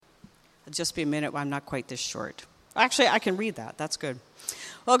just be a minute when I'm not quite this short. Actually, I can read that. That's good.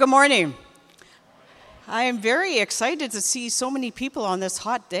 Well, good morning. I am very excited to see so many people on this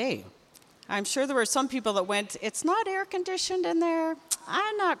hot day. I'm sure there were some people that went, it's not air conditioned in there.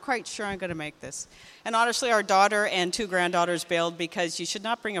 I'm not quite sure I'm going to make this. And honestly, our daughter and 2 granddaughters bailed because you should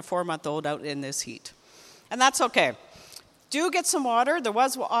not bring a 4-month-old out in this heat. And that's okay. Do get some water. There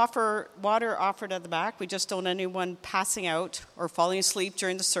was water offered at the back. We just don't want anyone passing out or falling asleep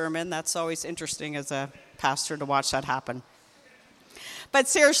during the sermon. That's always interesting as a pastor to watch that happen. But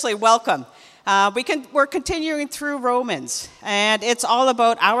seriously, welcome. We're continuing through Romans, and it's all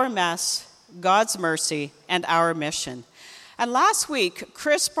about our mess, God's mercy, and our mission. And last week,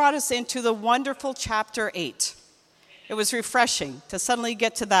 Chris brought us into the wonderful chapter 8. It was refreshing to suddenly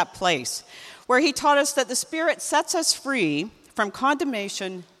get to that place where he taught us that the Spirit sets us free from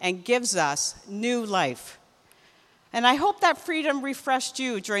condemnation and gives us new life. And I hope that freedom refreshed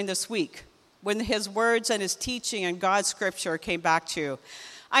you during this week when his words and his teaching and God's scripture came back to you.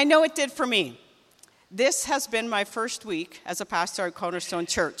 I know it did for me. This has been my first week as a pastor at Cornerstone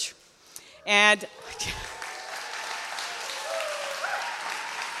Church. And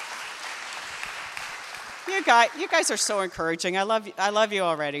you guys are so encouraging. I love you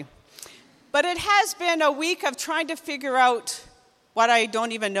already. But it has been a week of trying to figure out what I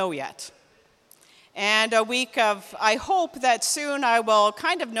don't even know yet. And a week of, I hope that soon I will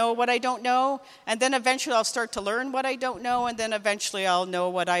kind of know what I don't know, and then eventually I'll start to learn what I don't know, and then eventually I'll know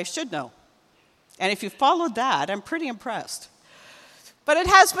what I should know. And if you followed that, I'm pretty impressed. But it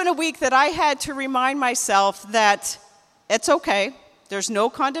has been a week that I had to remind myself that it's okay. There's no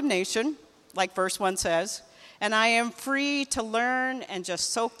condemnation, like verse 1 says, and I am free to learn and just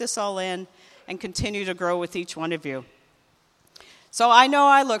soak this all in and continue to grow with each one of you. So I know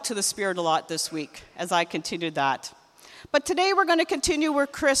I look to the Spirit a lot this week as I continued that. But today we're going to continue where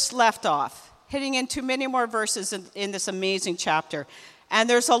Chris left off, hitting into many more verses in this amazing chapter. And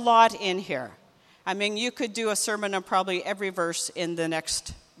there's a lot in here. I mean, you could do a sermon on probably every verse in the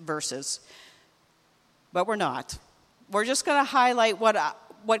next verses. But we're not. We're just going to highlight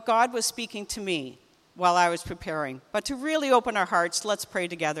what God was speaking to me while I was preparing. But to really open our hearts, let's pray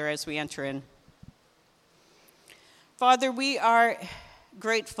together as we enter in. Father, we are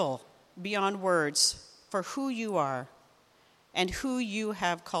grateful beyond words for who you are and who you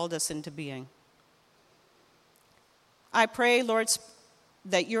have called us into being. I pray, Lord,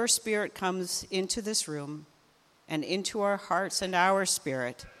 that your Spirit comes into this room and into our hearts and our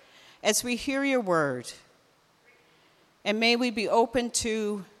spirit as we hear your word. And may we be open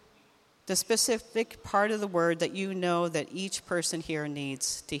to the specific part of the word that you know that each person here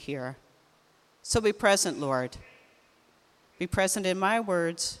needs to hear. So be present, Lord. Be present in my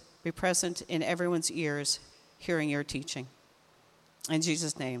words. Be present in everyone's ears hearing your teaching. In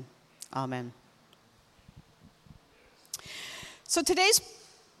Jesus' name, amen. So today's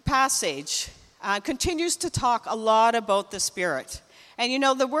passage continues to talk a lot about the Spirit. And you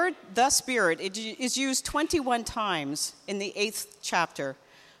know, the word the Spirit is used 21 times in the 8th chapter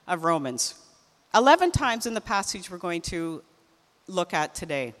of Romans. 11 times in the passage we're going to look at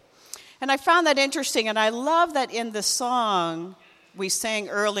today. And I found that interesting, and I love that in the song we sang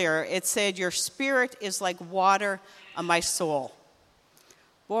earlier, it said, your spirit is like water on my soul.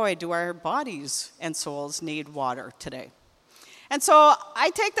 Boy, do our bodies and souls need water today. And so I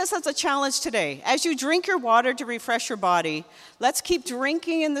take this as a challenge today. As you drink your water to refresh your body, let's keep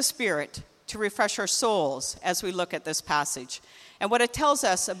drinking in the Spirit to refresh our souls as we look at this passage and what it tells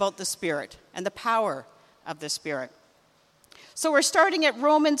us about the Spirit and the power of the Spirit. So we're starting at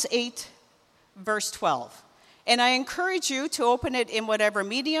Romans 8, verse 12. And I encourage you to open it in whatever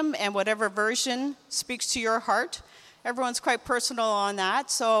medium and whatever version speaks to your heart. Everyone's quite personal on that.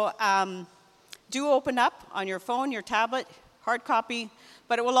 So do open up on your phone, your tablet, hard copy,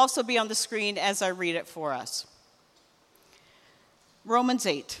 but it will also be on the screen as I read it for us. Romans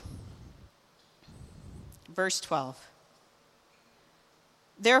 8, verse 12.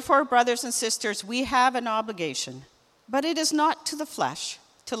 Therefore, brothers and sisters, we have an obligation, but it is not to the flesh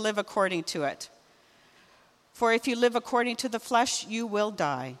to live according to it. For if you live according to the flesh, you will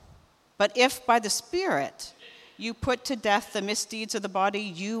die. But if by the Spirit you put to death the misdeeds of the body,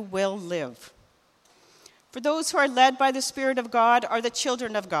 you will live. For those who are led by the Spirit of God are the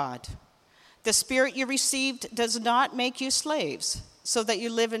children of God. The Spirit you received does not make you slaves, so that you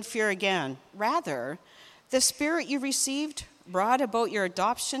live in fear again. Rather, the Spirit you received brought about your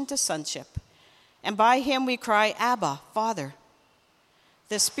adoption to sonship. And by him we cry, Abba, Father.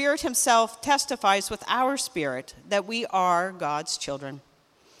 The Spirit himself testifies with our spirit that we are God's children.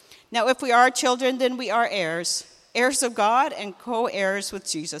 Now, if we are children, then we are heirs, heirs of God and co-heirs with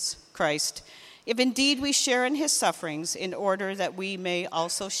Jesus Christ, if indeed we share in his sufferings, in order that we may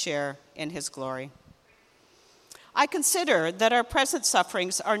also share in his glory. I consider that our present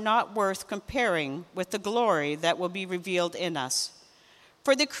sufferings are not worth comparing with the glory that will be revealed in us.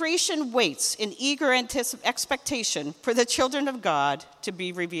 For the creation waits in eager expectation for the children of God to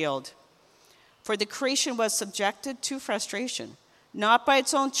be revealed. For the creation was subjected to frustration, not by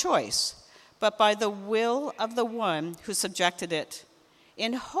its own choice, but by the will of the one who subjected it,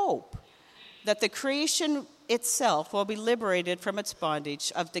 in hope that the creation itself will be liberated from its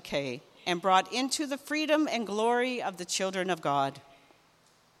bondage of decay and brought into the freedom and glory of the children of God.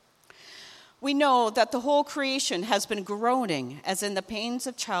 We know that the whole creation has been groaning as in the pains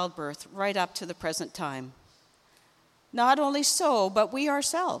of childbirth right up to the present time. Not only so, but we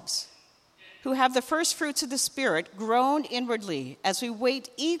ourselves, who have the first fruits of the Spirit, groan inwardly as we wait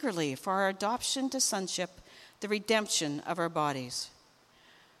eagerly for our adoption to sonship, the redemption of our bodies.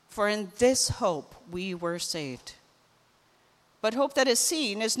 For in this hope we were saved. But hope that is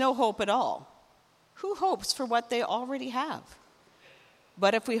seen is no hope at all. Who hopes for what they already have?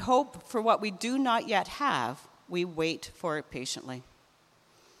 But if we hope for what we do not yet have, we wait for it patiently.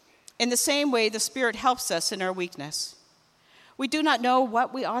 In the same way, the Spirit helps us in our weakness. We do not know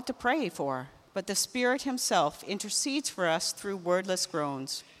what we ought to pray for, but the Spirit himself intercedes for us through wordless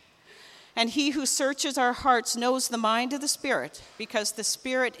groans. And he who searches our hearts knows the mind of the Spirit, because the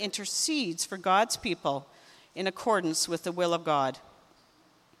Spirit intercedes for God's people in accordance with the will of God.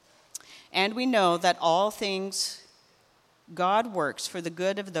 And we know that all things God works for the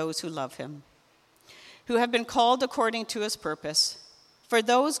good of those who love him, who have been called according to his purpose. For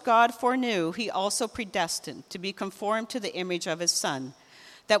those God foreknew, he also predestined to be conformed to the image of his Son,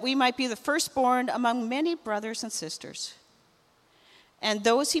 that we might be the firstborn among many brothers and sisters. And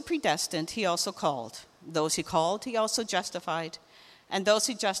those he predestined, he also called. Those he called, he also justified. And those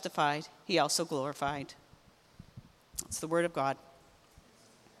he justified, he also glorified. It's the word of God.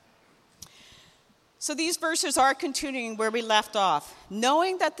 So these verses are continuing where we left off.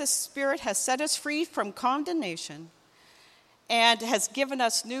 Knowing that the Spirit has set us free from condemnation and has given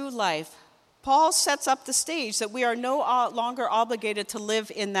us new life, Paul sets up the stage that we are no longer obligated to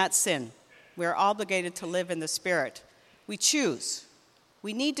live in that sin. We are obligated to live in the Spirit. We choose.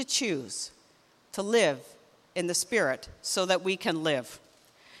 We need to choose to live in the Spirit so that we can live.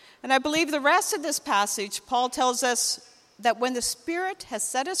 And I believe the rest of this passage, Paul tells us that when the Spirit has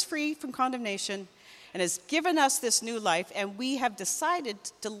set us free from condemnation and has given us this new life, and we have decided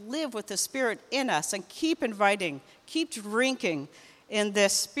to live with the Spirit in us and keep inviting, keep drinking in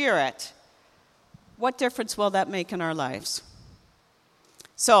this Spirit, what difference will that make in our lives?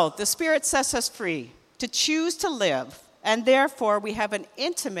 So the Spirit sets us free to choose to live, and therefore we have an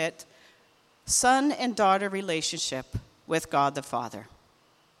intimate son and daughter relationship with God the Father.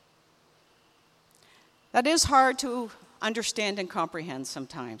 That is hard to understand and comprehend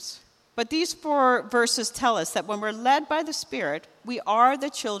sometimes. But these 4 verses tell us that when we're led by the Spirit, we are the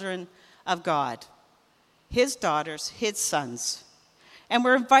children of God, his daughters, his sons. And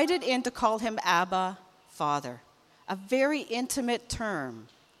we're invited in to call him Abba, Father, a very intimate term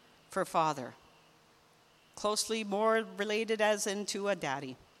for father, closely more related as into a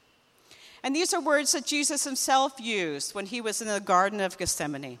daddy. And these are words that Jesus himself used when he was in the Garden of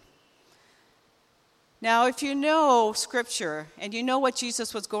Gethsemane. Now, if you know Scripture and you know what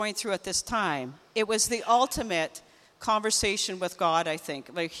Jesus was going through at this time, it was the ultimate conversation with God, I think.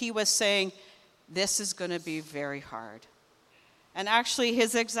 Like he was saying, this is going to be very hard. And actually,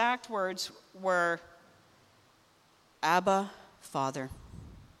 his exact words were, Abba, Father,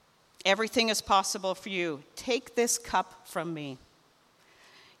 everything is possible for you. Take this cup from me.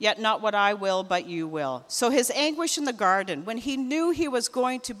 Yet not what I will, but you will. So his anguish in the garden, when he knew he was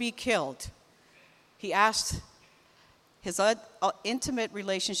going to be killed, he asked his intimate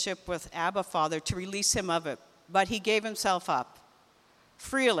relationship with Abba Father to release him of it, but he gave himself up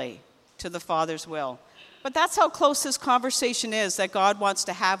freely to the Father's will. But that's how close this conversation is that God wants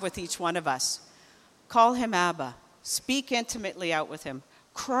to have with each one of us. Call him Abba. Speak intimately out with him.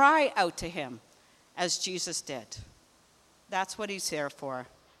 Cry out to him as Jesus did. That's what he's here for.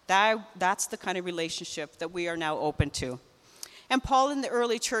 That's the kind of relationship that we are now open to. And Paul in the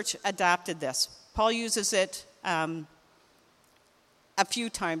early church adapted this. Paul uses it a few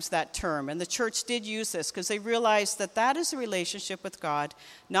times, that term. And the church did use this because they realized that that is a relationship with God,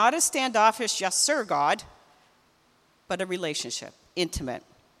 not a standoffish, yes, sir, God, but a relationship, intimate.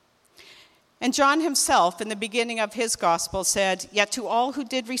 And John himself, in the beginning of his gospel, said, yet to all who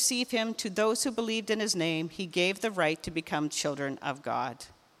did receive him, to those who believed in his name, he gave the right to become children of God.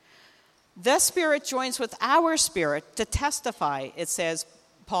 The Spirit joins with our spirit to testify, it says,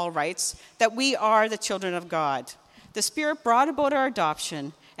 Paul writes, that we are the children of God. The Spirit brought about our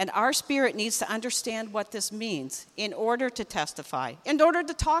adoption, and our spirit needs to understand what this means in order to testify, in order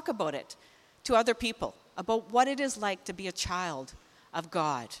to talk about it to other people, about what it is like to be a child of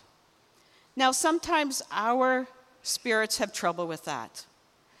God. Now, sometimes our spirits have trouble with that.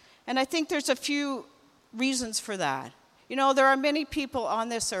 And I think there's a few reasons for that. You know, there are many people on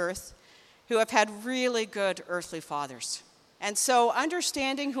this earth who have had really good earthly fathers. And so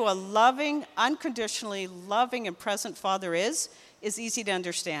understanding who a loving, unconditionally loving and present father is easy to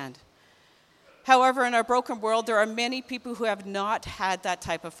understand. However, in our broken world, there are many people who have not had that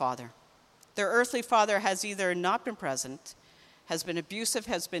type of father. Their earthly father has either not been present, has been abusive,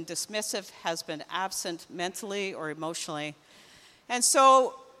 has been dismissive, has been absent mentally or emotionally. And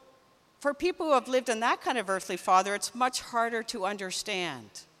so for people who have lived in that kind of earthly father, it's much harder to understand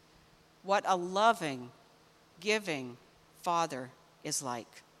what a loving, giving father is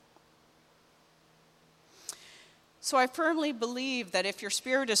like. So I firmly believe that if your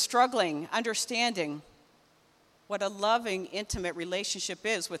spirit is struggling, understanding what a loving, intimate relationship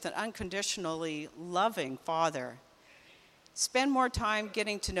is with an unconditionally loving father, spend more time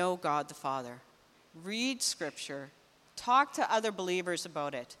getting to know God the Father. Read Scripture. Talk to other believers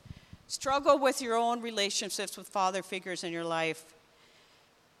about it. Struggle with your own relationships with father figures in your life.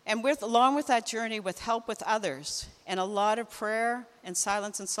 And along with that journey, with help with others and a lot of prayer and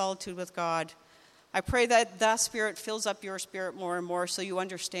silence and solitude with God, I pray that the Spirit fills up your spirit more and more so you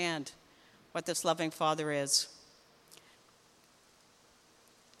understand what this loving Father is.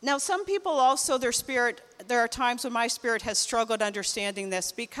 Now, some people also, there are times when my spirit has struggled understanding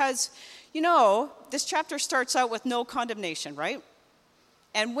this because, you know, this chapter starts out with no condemnation, right?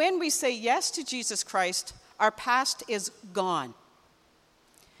 And when we say yes to Jesus Christ, our past is gone.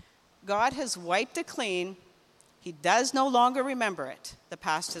 God has wiped it clean. He does no longer remember it. The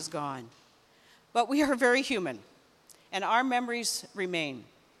past is gone. But we are very human, and our memories remain.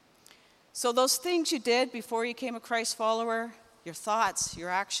 So those things you did before you became a Christ follower, your thoughts, your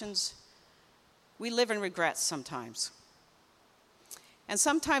actions, we live in regrets sometimes. And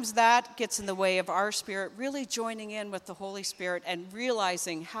sometimes that gets in the way of our spirit really joining in with the Holy Spirit and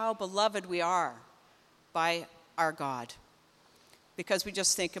realizing how beloved we are by our God, because we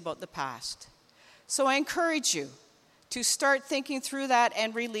just think about the past. So I encourage you to start thinking through that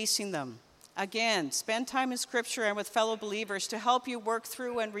and releasing them. Again, spend time in Scripture and with fellow believers to help you work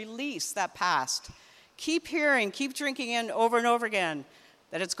through and release that past. Keep hearing, keep drinking in over and over again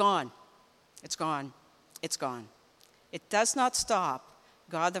that it's gone. It's gone. It's gone. It does not stop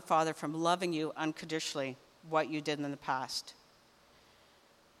God the Father from loving you unconditionally, what you did in the past.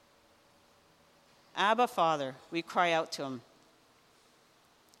 Abba, Father, we cry out to him.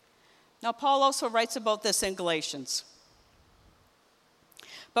 Now, Paul also writes about this in Galatians.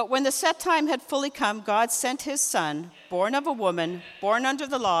 But when the set time had fully come, God sent his Son, born of a woman, born under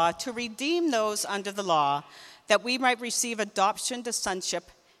the law, to redeem those under the law, that we might receive adoption to sonship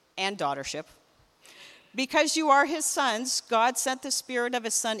and daughtership. Because you are his sons, God sent the Spirit of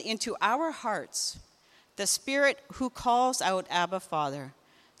his Son into our hearts, the Spirit who calls out, Abba, Father.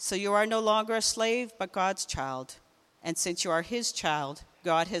 So you are no longer a slave, but God's child. And since you are his child,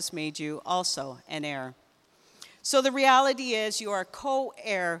 God has made you also an heir. So the reality is you are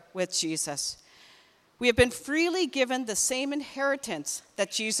co-heir with Jesus. We have been freely given the same inheritance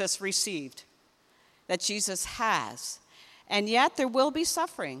that Jesus received, that Jesus has. And yet there will be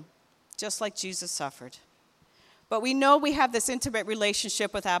suffering, just like Jesus suffered. But we know we have this intimate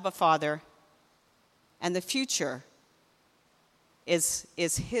relationship with Abba Father, and the future is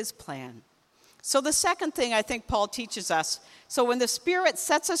his plan. So the second thing I think Paul teaches us, so when the Spirit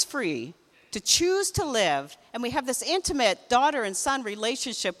sets us free to choose to live, and we have this intimate daughter and son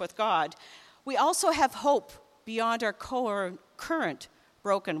relationship with God, we also have hope beyond our current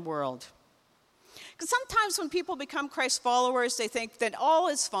broken world. Because sometimes when people become Christ followers, they think that all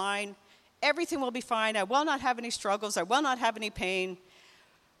is fine, everything will be fine, I will not have any struggles, I will not have any pain.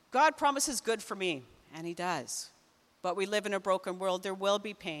 God promises good for me, and he does. But we live in a broken world, there will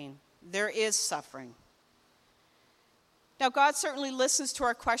be pain, there is suffering. Now, God certainly listens to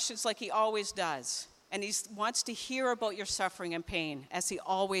our questions like he always does, and he wants to hear about your suffering and pain, as he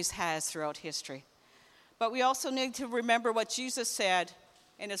always has throughout history. But we also need to remember what Jesus said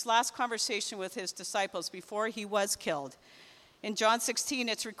in his last conversation with his disciples before he was killed. In John 16,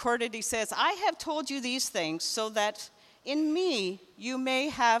 it's recorded, he says, I have told you these things so that in me you may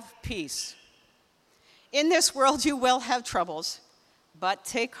have peace. In this world you will have troubles, but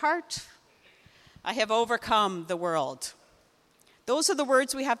take heart. I have overcome the world. Those are the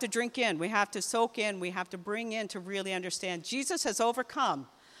words we have to drink in, we have to soak in, we have to bring in to really understand. Jesus has overcome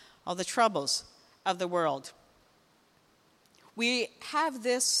all the troubles of the world. We have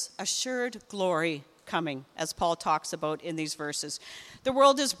this assured glory coming, as Paul talks about in these verses. The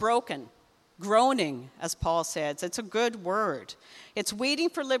world is broken, groaning, as Paul says. It's a good word. It's waiting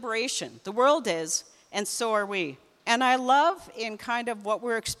for liberation. The world is, and so are we. And I love in kind of what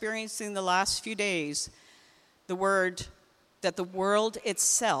we're experiencing the last few days, the word that the world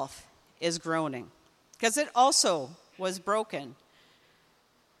itself is groaning. Because it also was broken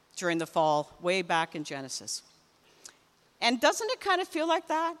during the fall, way back in Genesis. And doesn't it kind of feel like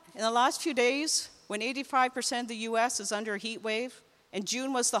that? In the last few days, when 85% of the U.S. is under a heat wave, and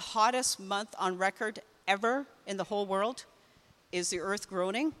June was the hottest month on record ever in the whole world, is the earth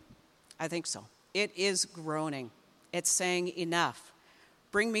groaning? I think so. It is groaning. It's saying, enough.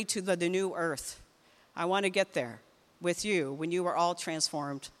 Bring me to the new earth. I want to get there with you when you are all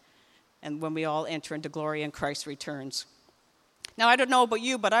transformed and when we all enter into glory and Christ returns. Now, I don't know about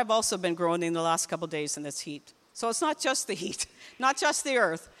you, but I've also been groaning the last couple days in this heat. So it's not just the heat, not just the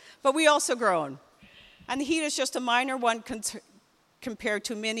earth, but we also groan. And the heat is just a minor one compared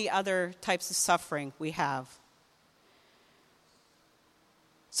to many other types of suffering we have.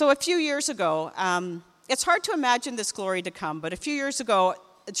 So a few years ago, it's hard to imagine this glory to come, but a few years ago,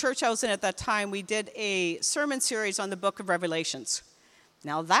 the church I was in at that time, we did a sermon series on the book of Revelations.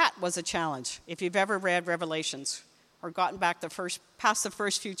 Now that was a challenge, if you've ever read Revelations or gotten back past the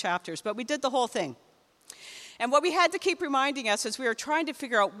first few chapters, but we did the whole thing. And what we had to keep reminding us as we were trying to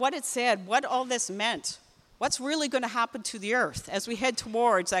figure out what it said, what all this meant, what's really going to happen to the earth as we head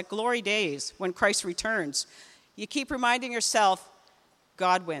towards that glory days when Christ returns. You keep reminding yourself,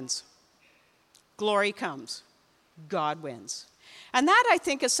 God wins. Glory comes. God wins. And that, I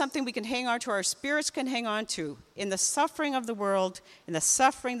think, is something we can hang on to, our spirits can hang on to in the suffering of the world, in the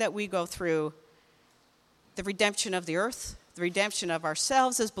suffering that we go through. The redemption of the earth, the redemption of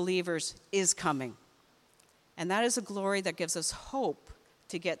ourselves as believers is coming. And that is a glory that gives us hope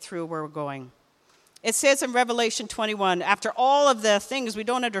to get through where we're going. It says in Revelation 21, after all of the things we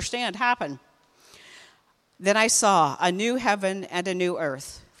don't understand happen, then I saw a new heaven and a new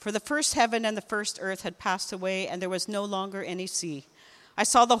earth. For the first heaven and the first earth had passed away, and there was no longer any sea. I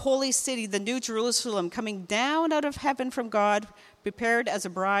saw the holy city, the new Jerusalem, coming down out of heaven from God, prepared as a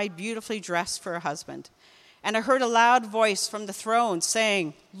bride beautifully dressed for her husband. And I heard a loud voice from the throne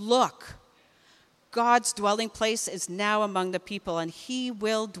saying, "Look, God's dwelling place is now among the people, and he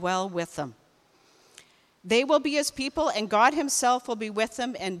will dwell with them. They will be his people, and God himself will be with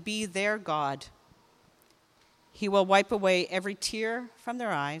them and be their God. He will wipe away every tear from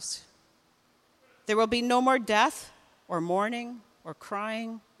their eyes. There will be no more death or mourning or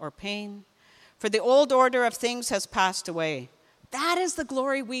crying or pain, for the old order of things has passed away." That is the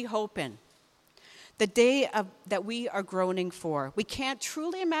glory we hope in. The day that we are groaning for. We can't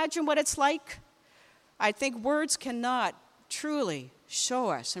truly imagine what it's like. I think words cannot truly show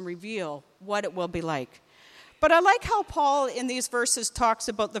us and reveal what it will be like. But I like how Paul in these verses talks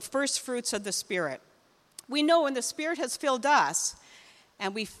about the first fruits of the Spirit. We know when the Spirit has filled us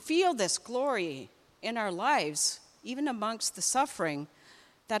and we feel this glory in our lives, even amongst the suffering,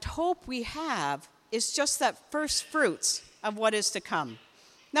 that hope we have is just that first fruits of what is to come.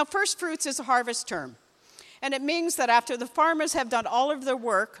 Now, first fruits is a harvest term, and it means that after the farmers have done all of their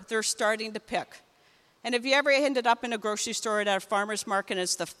work, they're starting to pick. And have you ever ended up in a grocery store at a farmer's market and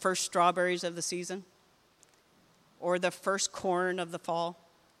it's the first strawberries of the season? Or the first corn of the fall?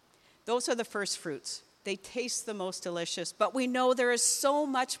 Those are the first fruits. They taste the most delicious, but we know there is so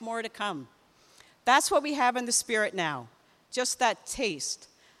much more to come. That's what we have in the Spirit now, just that taste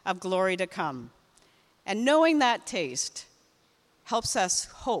of glory to come. And knowing that taste helps us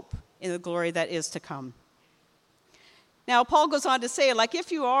hope in the glory that is to come. Now, Paul goes on to say, like,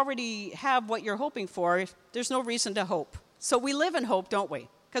 if you already have what you're hoping for, there's no reason to hope. So we live in hope, don't we?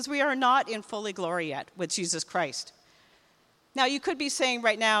 Because we are not in fully glory yet with Jesus Christ. Now, you could be saying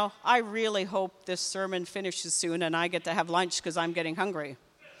right now, I really hope this sermon finishes soon and I get to have lunch because I'm getting hungry.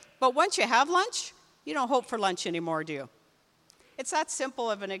 But once you have lunch, you don't hope for lunch anymore, do you? It's that simple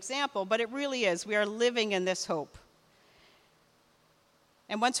of an example, but it really is. We are living in this hope.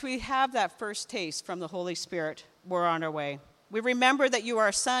 And once we have that first taste from the Holy Spirit, we're on our way. We remember that you are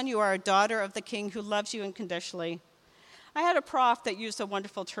a son, you are a daughter of the King who loves you unconditionally. I had a prof that used a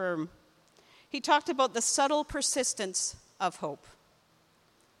wonderful term. He talked about the subtle persistence of hope.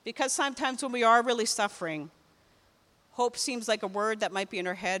 Because sometimes when we are really suffering, hope seems like a word that might be in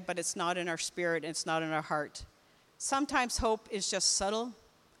our head, but it's not in our spirit, and it's not in our heart. Sometimes hope is just subtle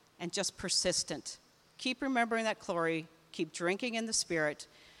and just persistent. Keep remembering that glory keep drinking in the Spirit,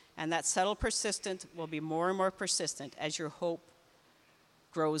 and that settled persistent will be more and more persistent as your hope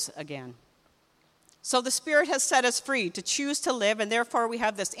grows again. So the Spirit has set us free to choose to live, and therefore we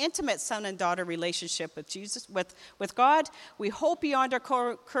have this intimate son and daughter relationship with Jesus, with God. We hope beyond our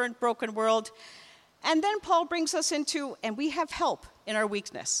current broken world. And then Paul brings us into, and we have help in our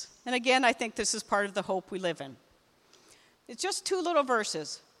weakness. And again, I think this is part of the hope we live in. It's just 2 little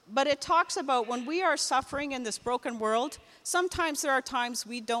verses, but it talks about when we are suffering in this broken world, sometimes there are times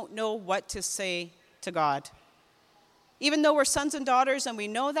we don't know what to say to God. Even though we're sons and daughters and we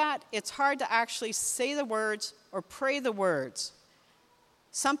know that, it's hard to actually say the words or pray the words.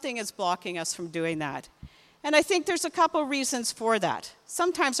 Something is blocking us from doing that. And I think there's a couple reasons for that.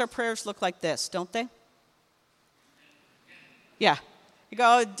 Sometimes our prayers look like this, don't they? Yeah. You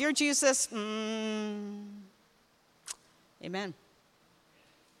go, "Dear Jesus, amen."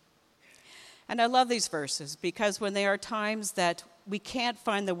 And I love these verses because when there are times that we can't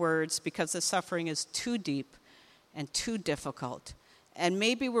find the words because the suffering is too deep and too difficult, and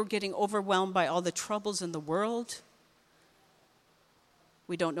maybe we're getting overwhelmed by all the troubles in the world,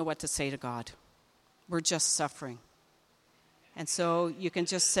 we don't know what to say to God. We're just suffering. And so you can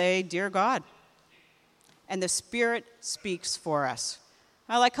just say, "Dear God," and the Spirit speaks for us.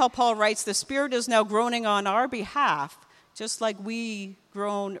 I like how Paul writes, the Spirit is now groaning on our behalf, just like we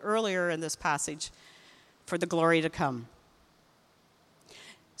groan earlier in this passage, for the glory to come.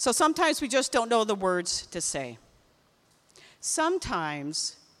 So sometimes we just don't know the words to say.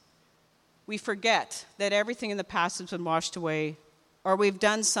 Sometimes we forget that everything in the past has been washed away, or we've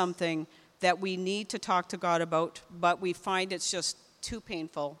done something that we need to talk to God about, but we find it's just too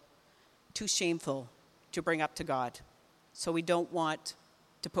painful, too shameful to bring up to God. So we don't want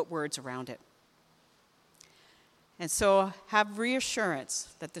to put words around it. And so have reassurance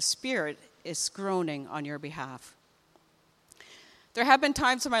that the Spirit is groaning on your behalf. There have been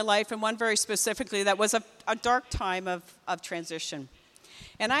times in my life, and one very specifically, that was a dark time of transition.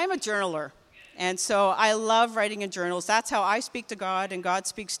 And I am a journaler, and so I love writing in journals. That's how I speak to God, and God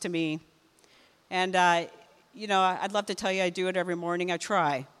speaks to me. And, I'd love to tell you I do it every morning. I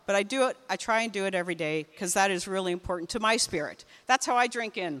try. But I try and do it every day because that is really important to my spirit. That's how I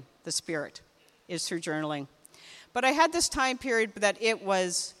drink in the Spirit, is through journaling. But I had this time period that it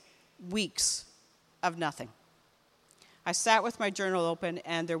was weeks of nothing. I sat with my journal open,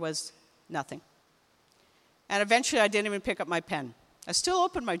 and there was nothing. And eventually, I didn't even pick up my pen. I still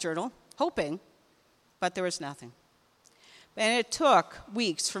opened my journal, hoping, but there was nothing. And it took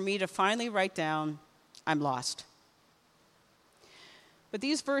weeks for me to finally write down, "I'm lost." But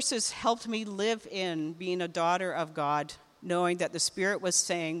these verses helped me live in being a daughter of God, knowing that the Spirit was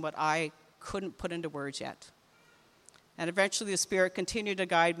saying what I couldn't put into words yet. And eventually, the Spirit continued to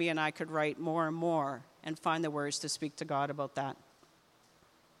guide me, and I could write more and more and find the words to speak to God about that.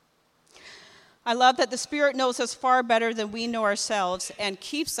 I love that the Spirit knows us far better than we know ourselves and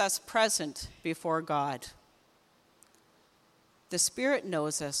keeps us present before God. The Spirit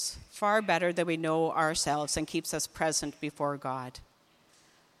knows us far better than we know ourselves and keeps us present before God.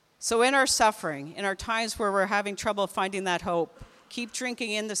 So in our suffering, in our times where we're having trouble finding that hope, keep drinking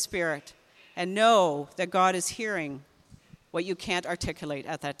in the Spirit and know that God is hearing what you can't articulate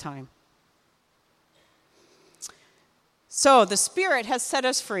at that time. So the Spirit has set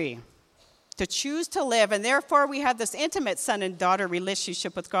us free to choose to live, and therefore we have this intimate son and daughter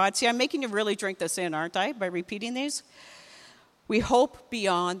relationship with God. See, I'm making you really drink this in, aren't I, by repeating these? We hope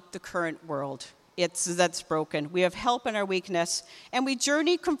beyond the current world that's broken. We have help in our weakness, and we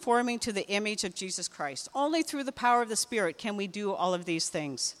journey conforming to the image of Jesus Christ. Only through the power of the Spirit can we do all of these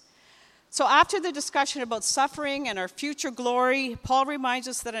things. So after the discussion about suffering and our future glory, Paul reminds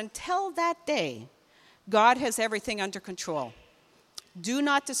us that until that day, God has everything under control. Do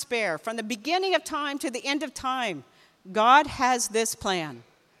not despair. From the beginning of time to the end of time, God has this plan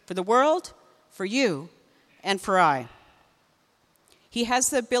for the world, for you, and for I. He has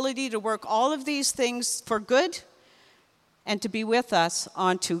the ability to work all of these things for good and to be with us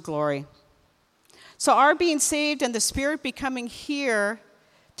unto glory. So our being saved and the Spirit becoming here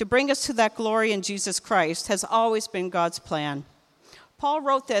to bring us to that glory in Jesus Christ has always been God's plan. Paul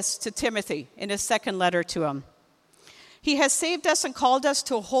wrote this to Timothy in his second letter to him. He has saved us and called us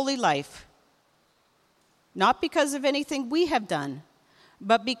to a holy life, not because of anything we have done,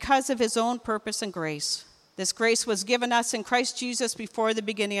 but because of his own purpose and grace. This grace was given us in Christ Jesus before the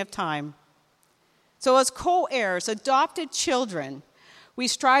beginning of time. So as co-heirs, adopted children, we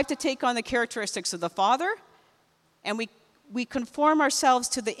strive to take on the characteristics of the Father, and we conform ourselves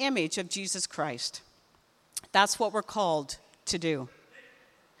to the image of Jesus Christ. That's what we're called to do.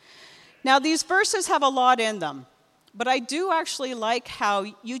 Now, these verses have a lot in them. But I do actually like how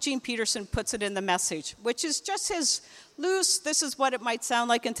Eugene Peterson puts it in the Message, which is just his loose, this is what it might sound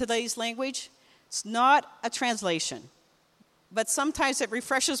like in today's language. It's not a translation, but sometimes it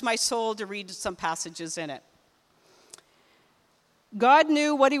refreshes my soul to read some passages in it. God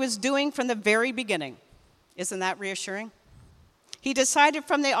knew what he was doing from the very beginning. Isn't that reassuring? He decided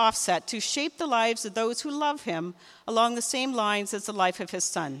from the offset to shape the lives of those who love him along the same lines as the life of his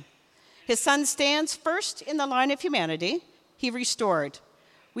Son. His Son stands first in the line of humanity. He restored.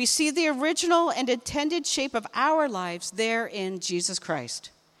 We see the original and intended shape of our lives there in Jesus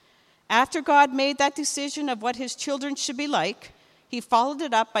Christ. After God made that decision of what his children should be like, he followed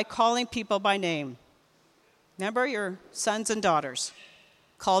it up by calling people by name. Remember, your sons and daughters,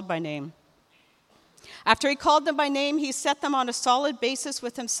 called by name. After he called them by name, he set them on a solid basis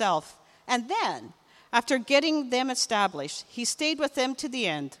with himself. And then, after getting them established, he stayed with them to the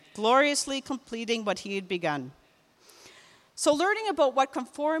end, gloriously completing what he had begun. So learning about what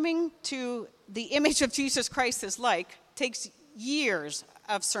conforming to the image of Jesus Christ is like takes years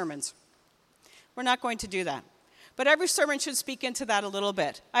of sermons. We're not going to do that. But every sermon should speak into that a little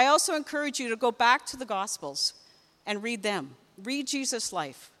bit. I also encourage you to go back to the Gospels and read them. Read Jesus'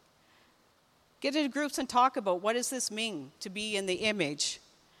 life. Get into groups and talk about what does this mean to be in the image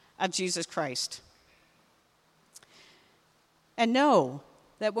of Jesus Christ. And know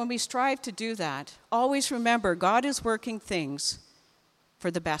that when we strive to do that, always remember God is working things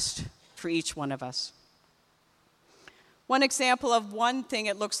for the best for each one of us. One example of one thing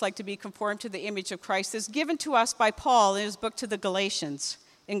it looks like to be conformed to the image of Christ is given to us by Paul in his book to the Galatians,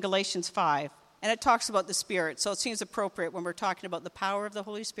 in Galatians 5. And it talks about the Spirit, so it seems appropriate when we're talking about the power of the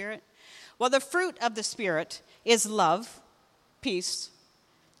Holy Spirit. Well, the fruit of the Spirit is love, peace,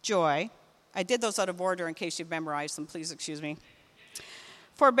 joy. I did those out of order in case you've memorized them. Please excuse me.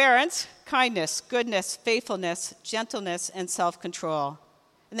 Forbearance, kindness, goodness, faithfulness, gentleness, and self-control.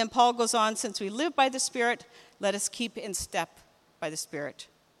 And then Paul goes on, since we live by the Spirit, let us keep in step by the Spirit.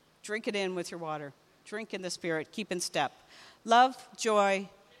 Drink it in with your water. Drink in the Spirit. Keep in step. Love, joy,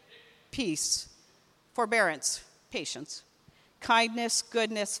 peace, forbearance, patience, kindness,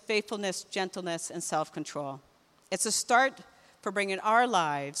 goodness, faithfulness, gentleness, and self-control. It's a start for bringing our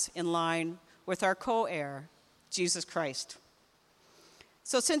lives in line with our co-heir, Jesus Christ.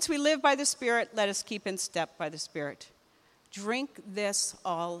 So since we live by the Spirit, let us keep in step by the Spirit. Drink this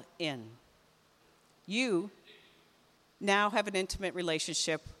all in. You now have an intimate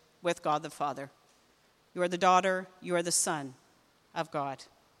relationship with God the Father. You are the daughter, you are the son of God.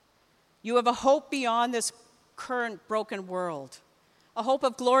 You have a hope beyond this current broken world, a hope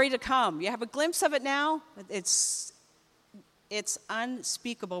of glory to come. You have a glimpse of it now. It's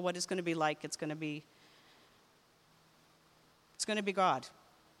unspeakable what it's going to be like. It's going to be God.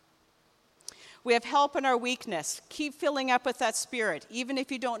 We have help in our weakness. Keep filling up with that Spirit. Even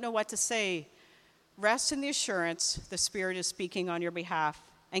if you don't know what to say, rest in the assurance the Spirit is speaking on your behalf,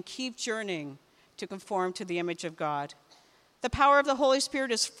 and keep journeying to conform to the image of God. The power of the Holy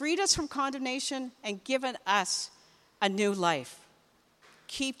Spirit has freed us from condemnation and given us a new life.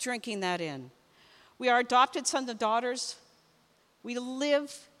 Keep drinking that in. We are adopted sons and daughters. We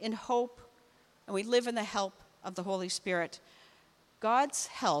live in hope, and we live in the help of the Holy Spirit. God's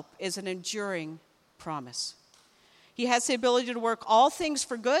help is an enduring promise. He has the ability to work all things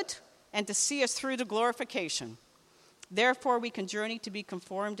for good and to see us through to glorification. Therefore, we can journey to be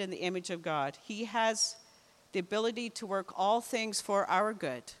conformed in the image of God. He has the ability to work all things for our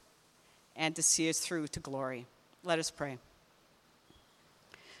good and to see us through to glory. Let us pray.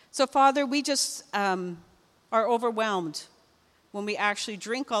 So, Father, we just are overwhelmed when we actually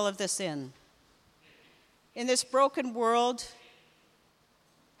drink all of this in. In this broken world,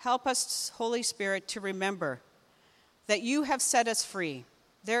 help us, Holy Spirit, to remember that you have set us free.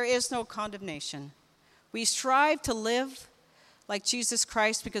 There is no condemnation. We strive to live like Jesus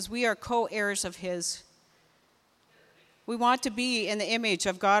Christ because we are co-heirs of his. We want to be in the image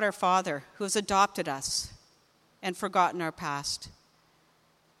of God our Father, who has adopted us and forgotten our past.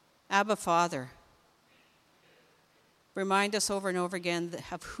 Abba, Father, remind us over and over again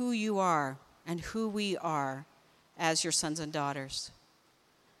of who you are and who we are as your sons and daughters.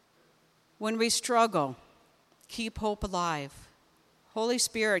 When we struggle, keep hope alive. Holy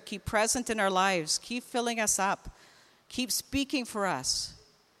Spirit, keep present in our lives. Keep filling us up. Keep speaking for us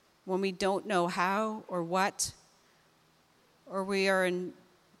when we don't know how or what, or we are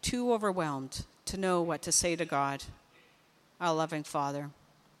too overwhelmed to know what to say to God, our loving Father.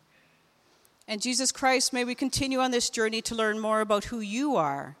 And Jesus Christ, may we continue on this journey to learn more about who you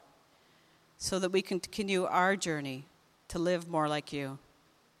are so that we can continue our journey to live more like you.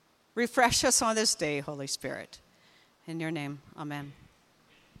 Refresh us on this day, Holy Spirit. In your name, amen.